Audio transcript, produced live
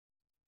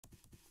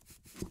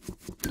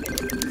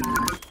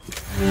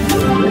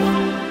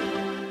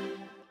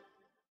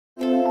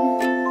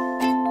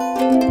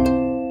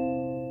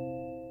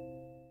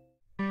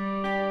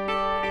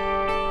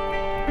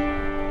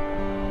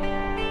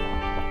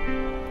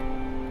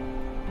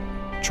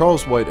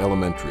Charles White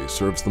Elementary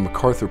serves the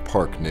MacArthur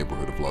Park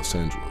neighborhood of Los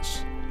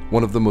Angeles,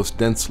 one of the most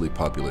densely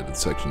populated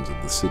sections of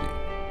the city.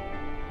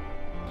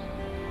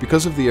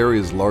 Because of the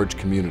area's large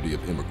community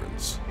of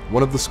immigrants,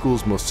 one of the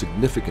school's most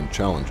significant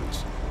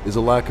challenges is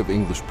a lack of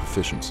English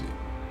proficiency.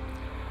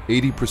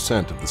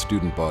 80% of the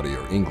student body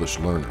are English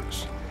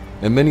learners,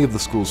 and many of the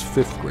school's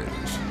fifth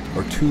graders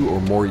are 2 or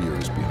more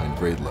years behind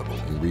grade level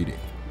in reading.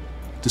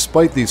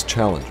 Despite these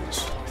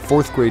challenges,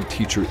 fourth grade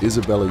teacher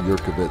Isabella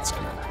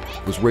Yurkovetsky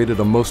was rated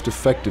a most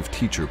effective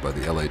teacher by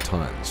the LA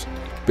Times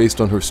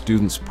based on her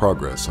students'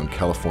 progress on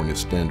California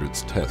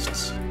standards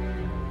tests.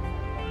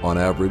 On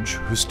average,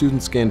 her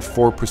students gained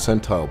 4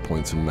 percentile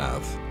points in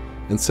math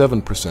and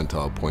 7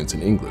 percentile points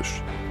in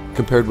English,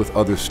 compared with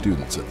other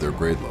students at their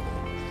grade level.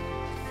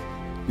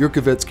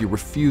 Yurkovetsky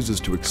refuses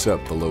to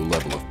accept the low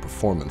level of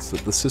performance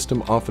that the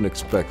system often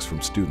expects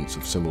from students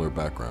of similar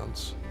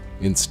backgrounds.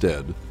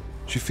 Instead,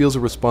 she feels a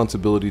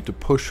responsibility to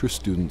push her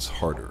students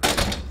harder.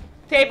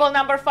 Table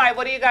number 5,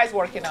 what are you guys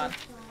working on?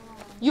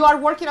 You are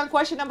working on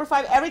question number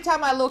 5. Every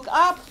time I look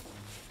up,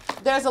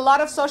 there's a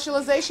lot of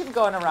socialization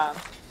going around.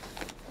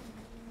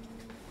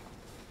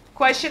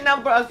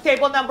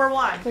 Table number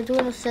 1. We're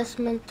doing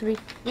assessment 3.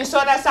 You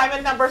saw the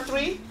assignment number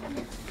 3?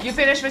 You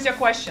finished with your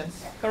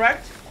questions,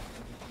 correct?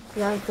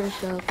 Yeah, I finished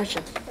the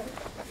questions.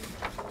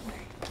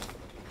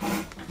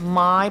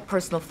 My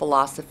personal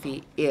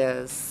philosophy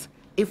is,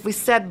 if we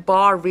set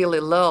bar really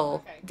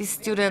low, these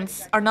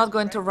students are not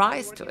going to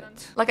rise to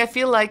it. Like, I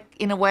feel like,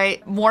 in a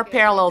way, more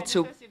parallel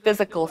to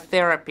physical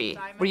therapy,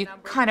 where you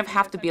kind of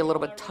have to be a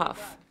little bit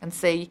tough and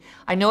say,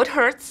 I know it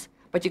hurts,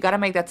 but you got to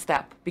make that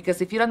step,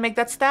 because if you don't make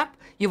that step,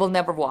 you will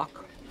never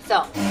walk.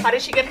 So, how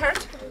did she get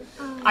hurt?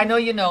 I know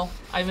you know,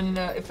 even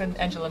if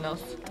Angela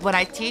knows. When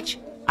I teach,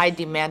 I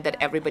demand that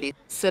everybody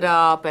sit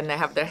up and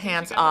have their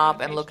hands up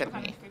and look at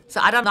me.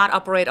 So I do not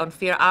operate on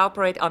fear, I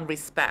operate on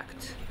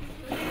respect.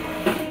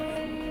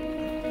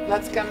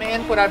 Let's come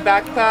in, put our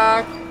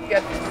backpack,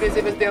 get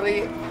busy with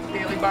daily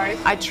bars.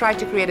 I try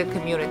to create a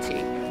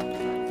community.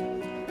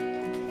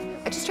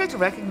 I just try to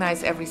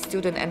recognize every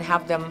student and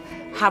have them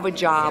have a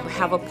job,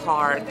 have a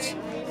part,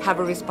 have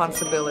a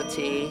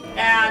responsibility.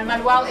 And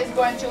Manuel is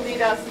going to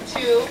lead us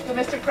to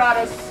Mr.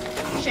 Crowder's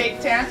shake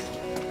tent.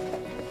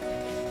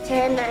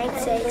 10, 9,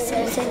 6,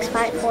 7, 6,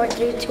 5, 4,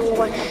 3, 2,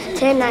 1.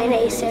 10, 9,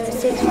 8, 7,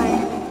 6,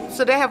 5.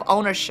 So they have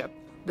ownership.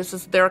 This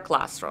is their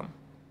classroom.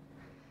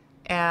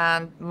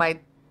 And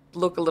might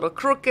look a little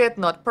crooked,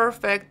 not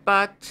perfect,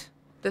 but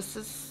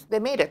they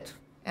made it.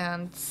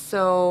 And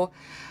so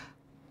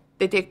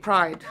they take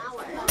pride.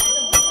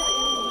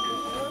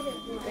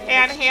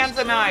 And hands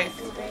and eyes.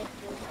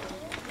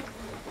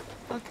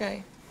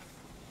 Okay.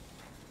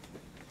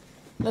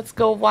 Let's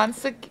go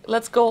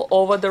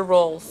over the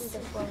roles.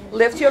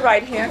 Lift your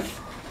right hand.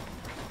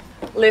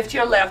 Lift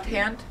your left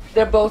hand.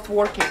 They're both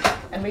working,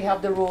 and we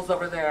have the rules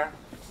over there.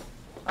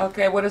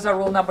 Okay, what is our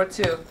rule number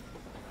 2?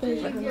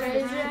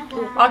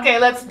 Okay,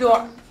 let's do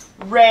it.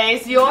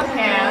 Raise your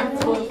hand.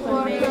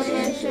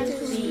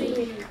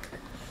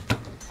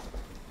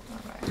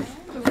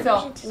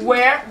 So,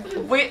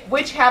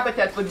 which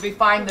habitat would we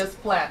find this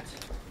plant?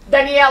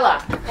 Daniela.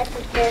 At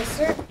the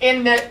desert.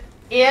 In the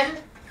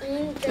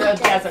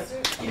desert.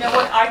 You know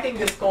what? I think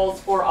this calls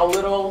for a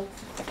little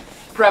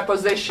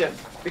preposition,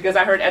 because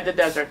I heard at the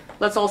desert.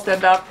 Let's all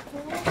stand up.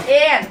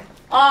 In,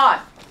 on.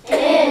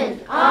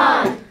 In,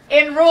 on.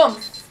 In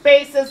rooms,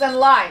 spaces and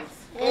lines.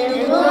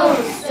 In rooms,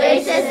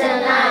 spaces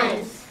and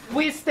lines.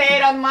 We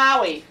stayed on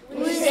Maui.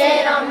 We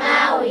stayed on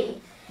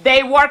Maui.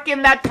 They work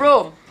in that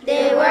room.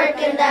 They work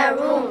in that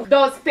room.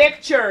 Those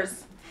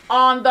pictures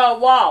on the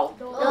wall.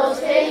 Those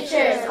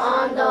pictures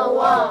on the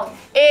wall.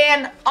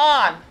 In,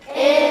 on.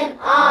 In,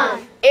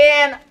 on.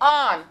 In,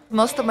 on.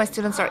 Most of my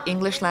students are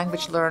English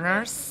language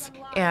learners,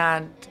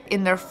 and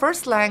in their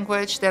first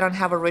language, they don't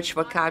have a rich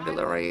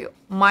vocabulary.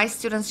 My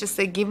students just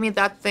say, give me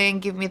that thing,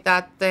 give me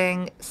that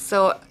thing.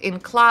 So in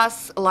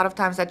class, a lot of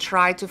times I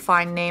try to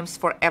find names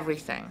for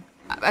everything.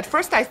 At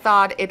first I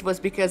thought it was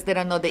because they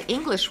don't know the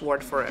English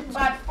word for it.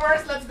 But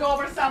first, let's go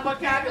over some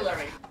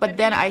vocabulary. But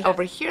then I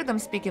overhear them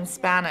speak in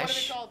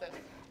Spanish,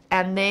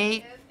 and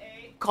they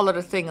call it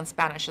a thing in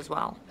Spanish as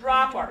well.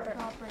 Dropper.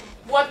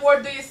 What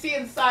word do you see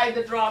inside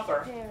the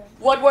dropper?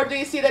 What word do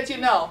you see that you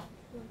know?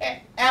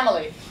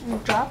 Emily.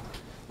 Drop.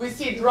 We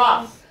see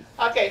drop.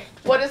 Okay,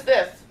 what is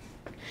this?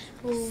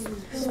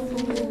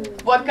 Spoon.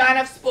 What kind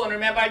of spoon?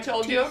 Remember I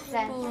told you?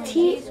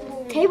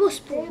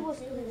 Tablespoon.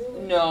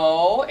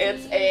 No,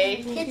 it's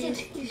a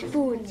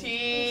Spoon.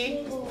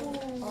 teaspoon.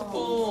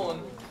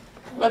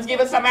 Let's give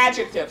it some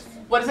adjectives.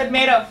 What is it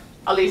made of,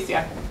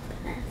 Alicia?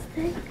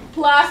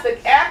 Plastic.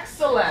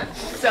 Excellent.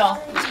 So,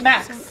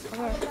 Max.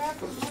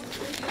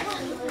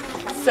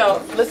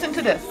 So, listen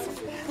to this.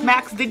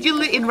 Max, did you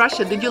live in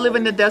Russia? Did you live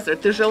in the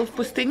desert? Ты жил в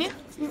пустыне?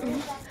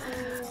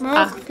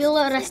 Мама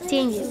купила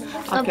растение.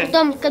 А Okay.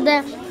 потом, когда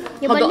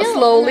я Hold on,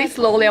 болела,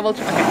 slowly, I will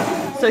try.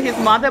 Okay. So his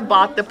mother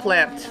bought the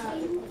plant.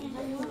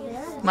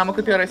 Мама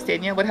купила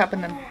растение. What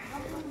happened then?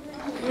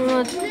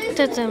 вот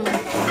это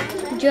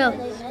делал.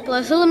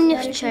 Положила мне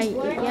в чай.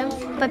 Я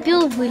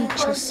попила,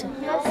 вылечился.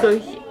 So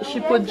she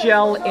put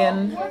gel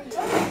in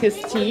his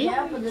tea,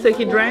 so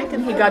he drank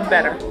and he got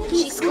better.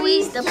 She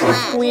squeezed the plant.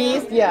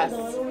 Squeezed, yes.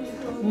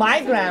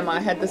 My grandma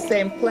had the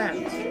same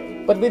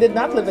plant, but we did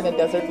not live in a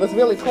desert. It was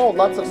really cold,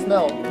 lots of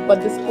snow.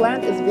 But this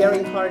plant is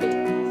very hardy.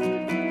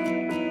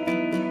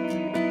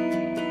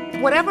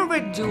 Whatever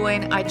we're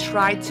doing, I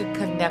try to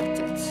connect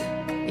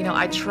it. You know,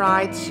 I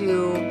try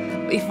to,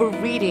 if we're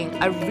reading,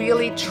 I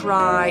really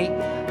try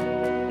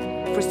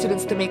for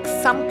students to make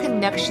some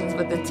connections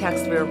with the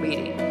text we're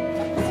reading.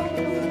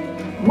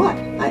 What?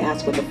 I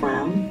asked with a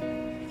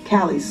frown.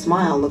 Callie's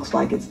smile looks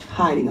like it's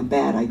hiding a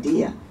bad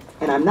idea,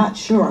 and I'm not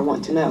sure I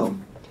want to know.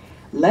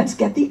 Let's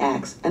get the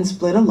axe and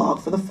split a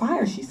log for the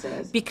fire, she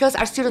says. Because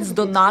our students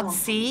do not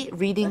see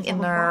reading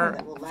in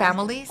their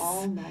families,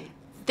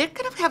 they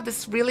kind of have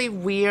this really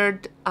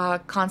weird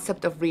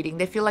concept of reading.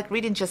 They feel like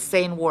reading just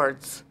saying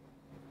words.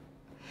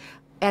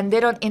 And they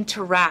don't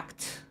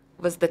interact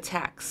with the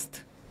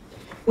text.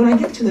 When I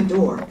get to the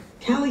door,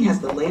 Callie has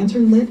the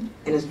lantern lit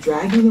and is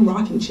dragging the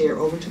rocking chair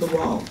over to the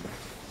wall.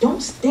 Don't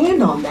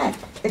stand on that.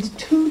 It's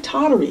too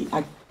tottery.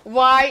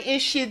 Why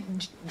is she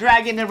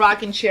dragging the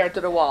rocking chair to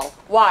the wall?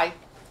 Why?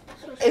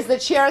 Is the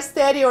chair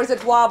steady or is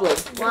it wobbly?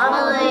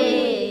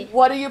 Wobbly.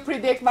 What do you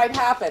predict might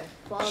happen?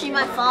 She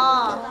might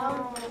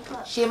fall.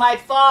 She might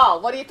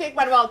fall. What do you think,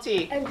 Manuel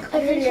T? And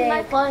she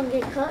might fall and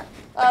get cut.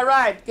 All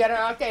right, get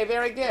her. Okay,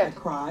 very I good.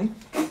 cry,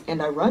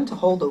 and I run to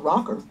hold the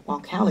rocker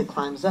while Callie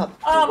climbs up.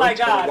 to Oh my wait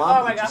for the God. Oh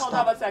wobbly my to God. Hold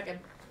stop. on a second.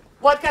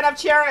 What kind of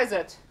chair is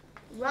it?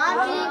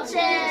 Rocking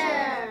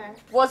chair.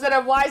 Was it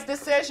a wise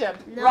decision?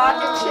 No.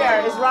 Rocking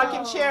chair. Is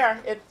rocking chair.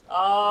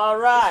 All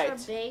right.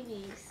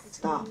 Babies.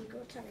 Stop.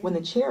 When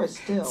the chair is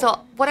still.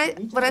 So what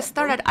I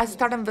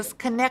started with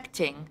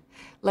connecting,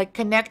 like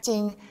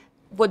connecting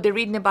what they're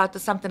reading about to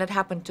something that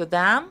happened to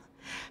them,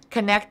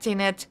 connecting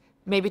it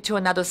maybe to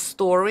another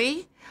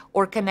story,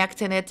 or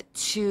connecting it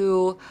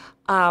to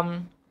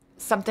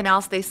something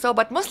else they saw,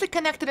 but mostly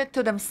connecting it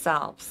to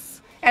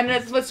themselves. And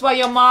that's why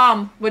your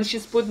mom, when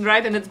she's putting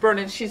right and it's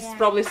burning, she's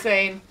probably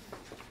saying,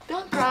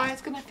 don't cry,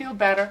 it's gonna feel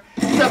better.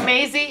 So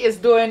Maisie is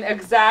doing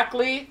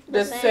exactly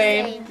the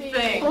same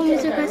thing. Oh,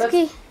 Mr.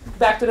 Okay, Kresge,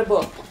 back to the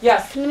book.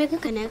 Yes. can you make a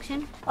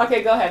connection?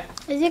 Okay, go ahead.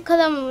 Is it because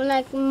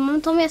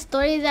Mom told me a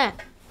story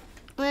that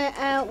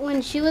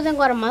when she was in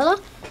Guatemala,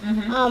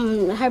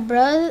 her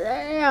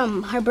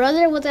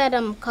brother was at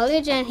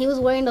college and he was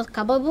wearing those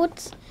cowboy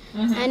boots,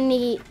 and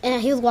he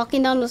was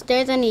walking down the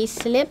stairs and he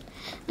slipped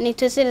and he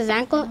twisted his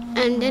ankle,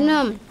 and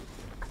then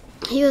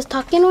he was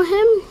talking to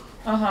him,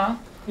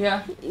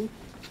 Yeah.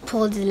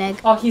 pulled his leg.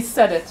 Oh, he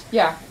said it.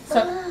 Yeah.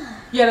 So,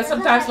 yeah.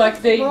 Sometimes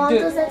like they Mom do.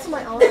 does that to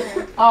my arm.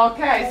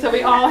 Okay. So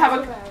we all have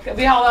a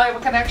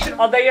connection.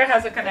 Aldair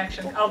has a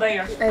connection.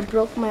 Aldair. I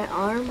broke my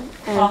arm,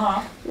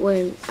 and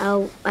when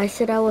I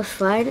said I was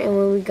fine, and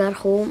when we got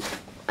home,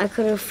 I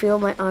couldn't feel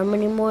my arm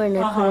anymore, and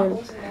I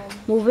couldn't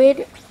move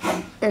it,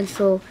 and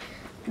so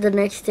the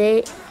next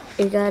day,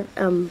 it got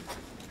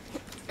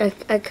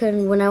I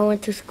couldn't. When I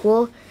went to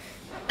school,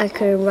 I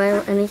couldn't write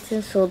or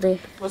anything, so they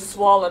Was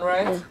swollen,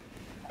 right? Yeah.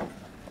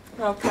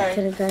 Okay.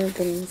 couldn't do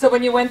anything. So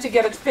when you went to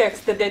get it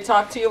fixed, did they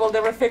talk to you while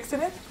they were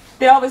fixing it?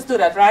 They always do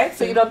that, right?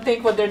 So you don't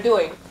think what they're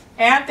doing.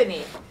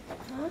 Anthony,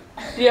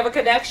 do you have a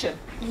connection?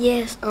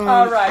 Yes.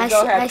 All right,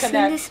 go ahead,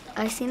 connect.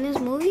 I seen this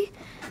movie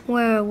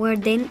where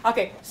they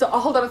Okay, so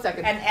hold on a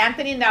second. And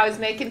Anthony now is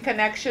making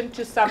connection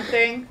to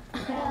something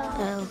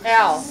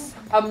else,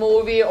 a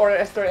movie or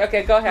a story.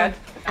 Okay, go ahead.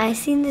 I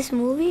seen this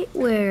movie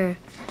where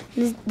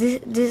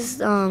this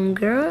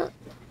girl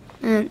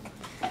and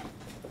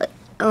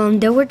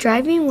they were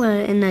driving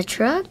in a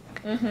truck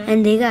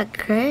and they got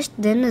crashed.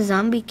 Then the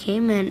zombie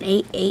came and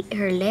ate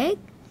her leg.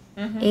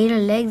 Ate her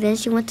leg. Then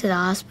she went to the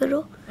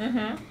hospital.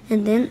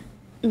 And then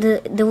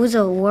there was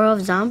a war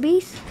of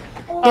zombies.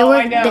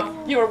 I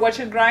know. You were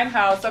watching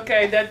Grindhouse.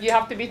 Okay, that you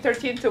have to be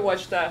 13 to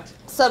watch that.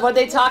 So were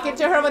they talking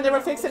to her when they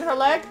were fixing her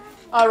leg?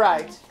 All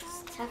right.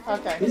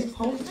 Okay. This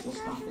poultice will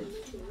stop it.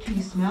 Can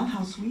you smell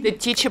how sweet? The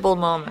teachable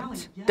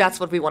moment, that's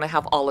what we want to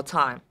have all the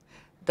time.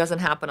 Doesn't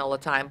happen all the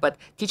time, but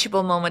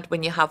teachable moment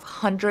when you have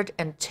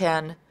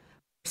 110%,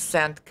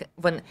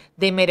 when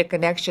they made a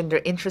connection,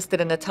 they're interested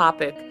in the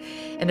topic,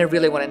 and they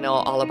really want to know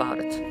all about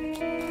it.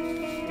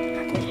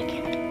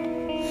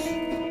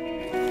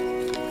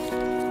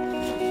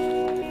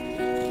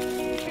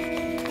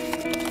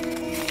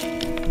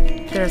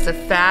 There's a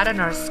fad in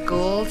our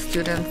school.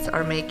 Students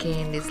are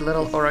making these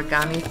little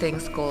origami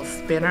things called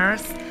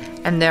spinners,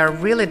 and they're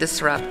really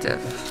disruptive.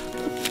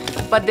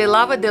 But they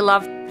love it. They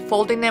love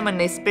folding them and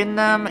they spin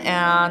them,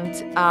 and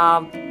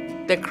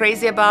they're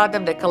crazy about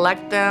them. They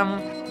collect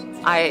them.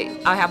 I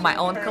have my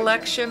own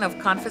collection of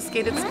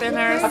confiscated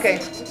spinners. Okay.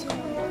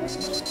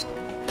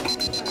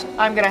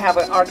 I'm gonna have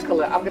an art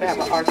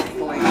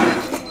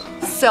collection.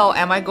 So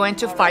am I going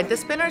to fight the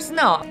spinners?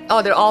 No.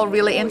 Oh, they're all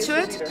really into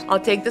it? I'll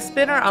take the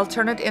spinner, I'll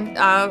turn it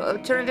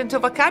into a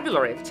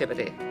vocabulary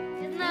activity.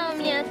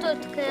 Mom, yeah.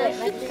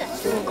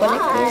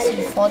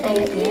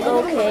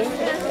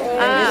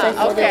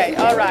 Okay,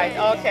 all right,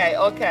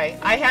 okay.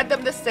 I had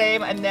them the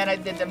same and then I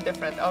did them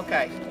different.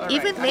 Okay. All right,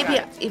 Even I maybe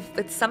got it. if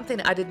it's something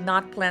I did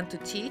not plan to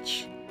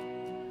teach,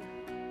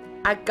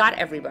 I got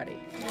everybody.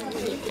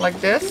 Like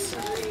this.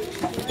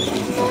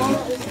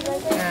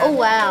 Oh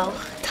wow.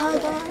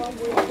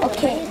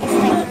 Okay.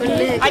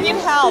 I need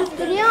help.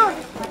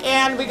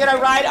 And we're gonna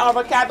write our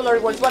vocabulary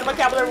words. What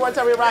vocabulary words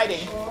are we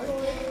writing?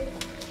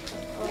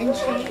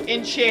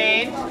 In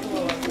chain.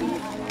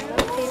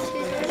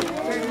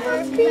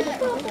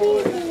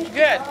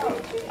 Good.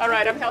 All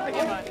right, I'm helping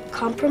you, honey.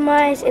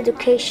 Compromise,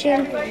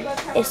 education,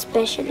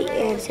 especially,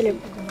 and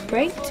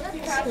celebrate.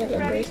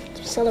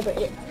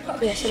 Celebrate.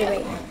 Yeah,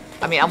 celebrate.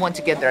 I mean, I want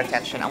to get their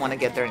attention. I want to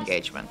get their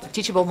engagement. The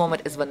teachable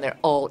moment is when they're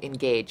all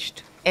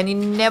engaged. And you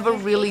never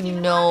really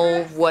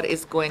know what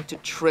is going to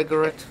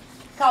trigger it.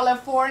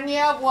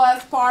 California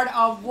was part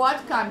of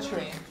what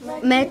country?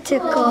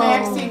 Mexico.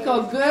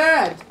 Mexico,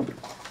 good.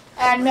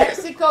 And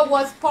Mexico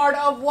was part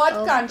of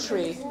what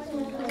country?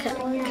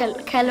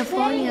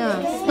 California.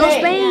 No,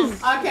 Spain.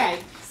 Okay,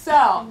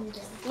 so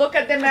look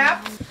at the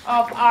map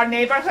of our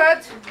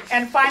neighborhood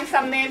and find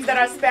some names that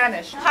are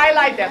Spanish.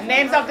 Highlight them,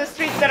 names of the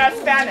streets that are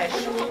Spanish.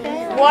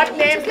 What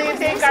names do you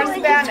think are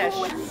Spanish?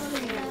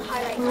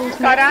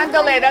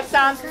 Carandale, that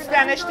sounds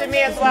Spanish to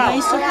me as well.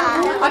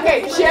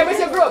 Okay, share with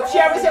your group,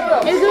 share with your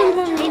group.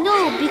 I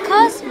know,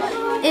 because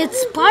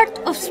it's part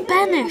of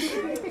Spanish.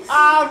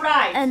 All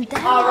right, And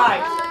then- all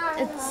right.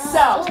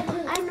 So,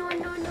 I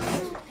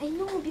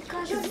know,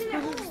 because it's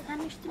part of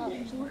Spanish too.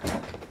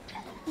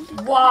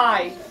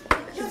 why?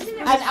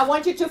 And I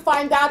want you to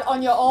find out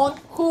on your own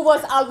who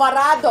was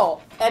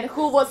Alvarado and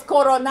who was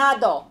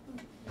Coronado.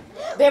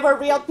 They were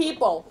real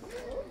people.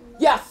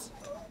 Yes.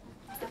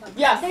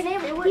 Yes.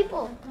 They were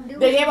people.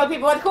 They name of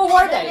people, but who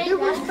were they? They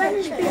were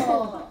Spanish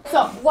people.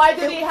 So why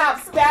do we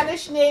have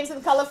Spanish names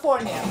in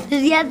California?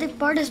 Yeah, the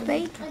part of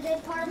Spain.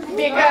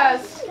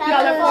 Because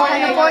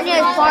California. California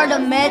is part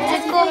of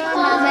Mexico.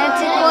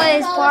 Mexico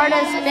is part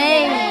of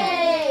Spain.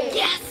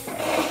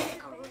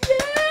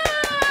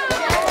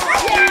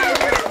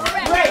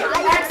 Great,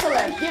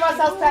 excellent. Give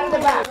ourselves a pat on the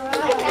back.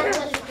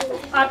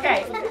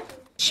 Okay.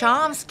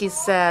 Chomsky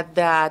said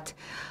that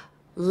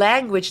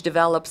language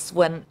develops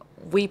when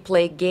we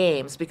play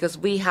games because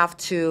we have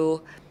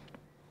to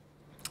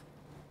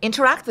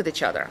interact with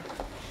each other.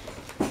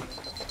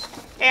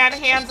 And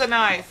hands and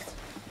eyes.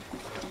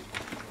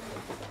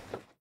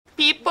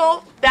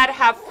 People that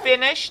have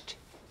finished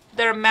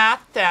their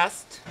math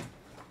test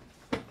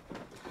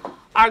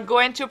are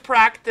going to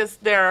practice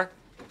their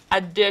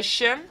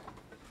addition,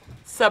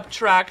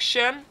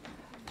 subtraction,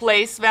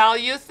 place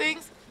value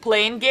things,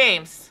 playing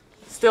games.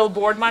 Still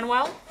bored,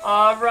 Manuel?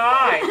 All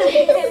right.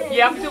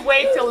 You have to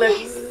wait till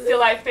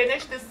I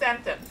finish this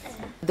sentence.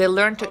 They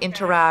learn to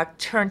interact,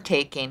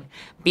 turn-taking,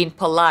 being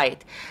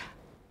polite,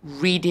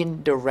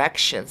 reading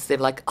directions. They're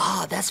like,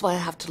 oh, that's why I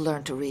have to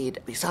learn to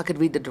read, because I could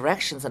read the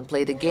directions and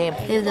play the game.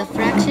 If the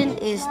fraction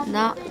is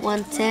not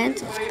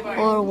 1/10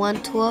 or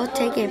 1/12,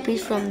 take a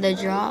piece from the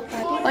jar.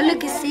 Oh,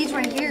 look, it says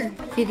right here.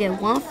 If you get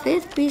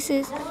 1/5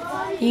 pieces,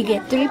 you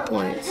get 3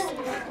 points.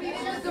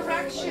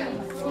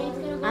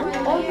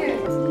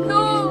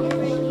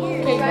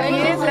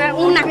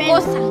 Una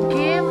cosa.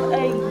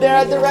 There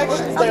are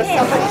directions there.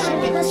 Somebody should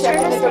be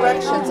checking the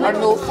directions.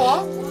 Arnulfo?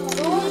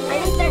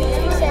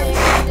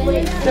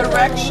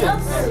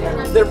 Directions.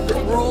 The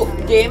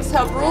games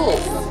have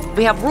rules.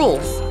 We have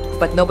rules,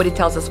 but nobody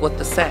tells us what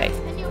to say.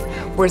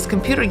 Whereas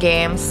computer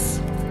games,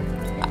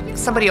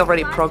 somebody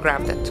already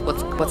programmed it,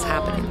 what's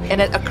happening.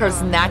 And it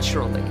occurs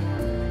naturally.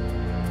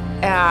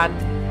 And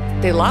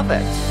they love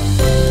it.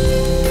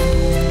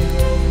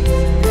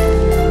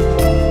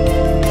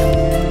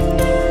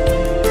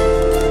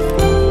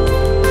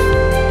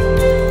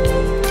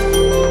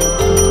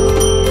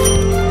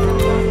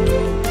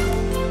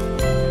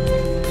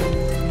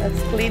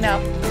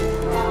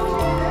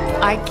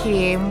 I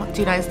came to the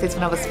United States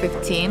when I was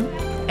 15,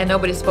 and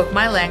nobody spoke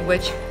my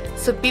language,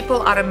 so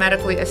people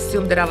automatically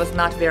assumed that I was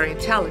not very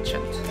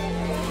intelligent.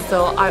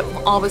 So I'm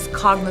always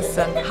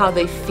cognizant how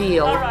they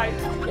feel,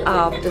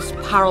 this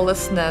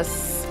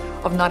powerlessness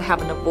of not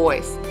having a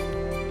voice.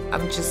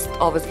 I'm just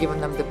always giving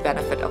them the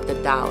benefit of the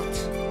doubt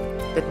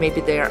that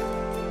maybe they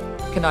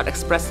cannot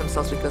express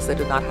themselves because they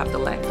do not have the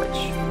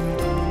language.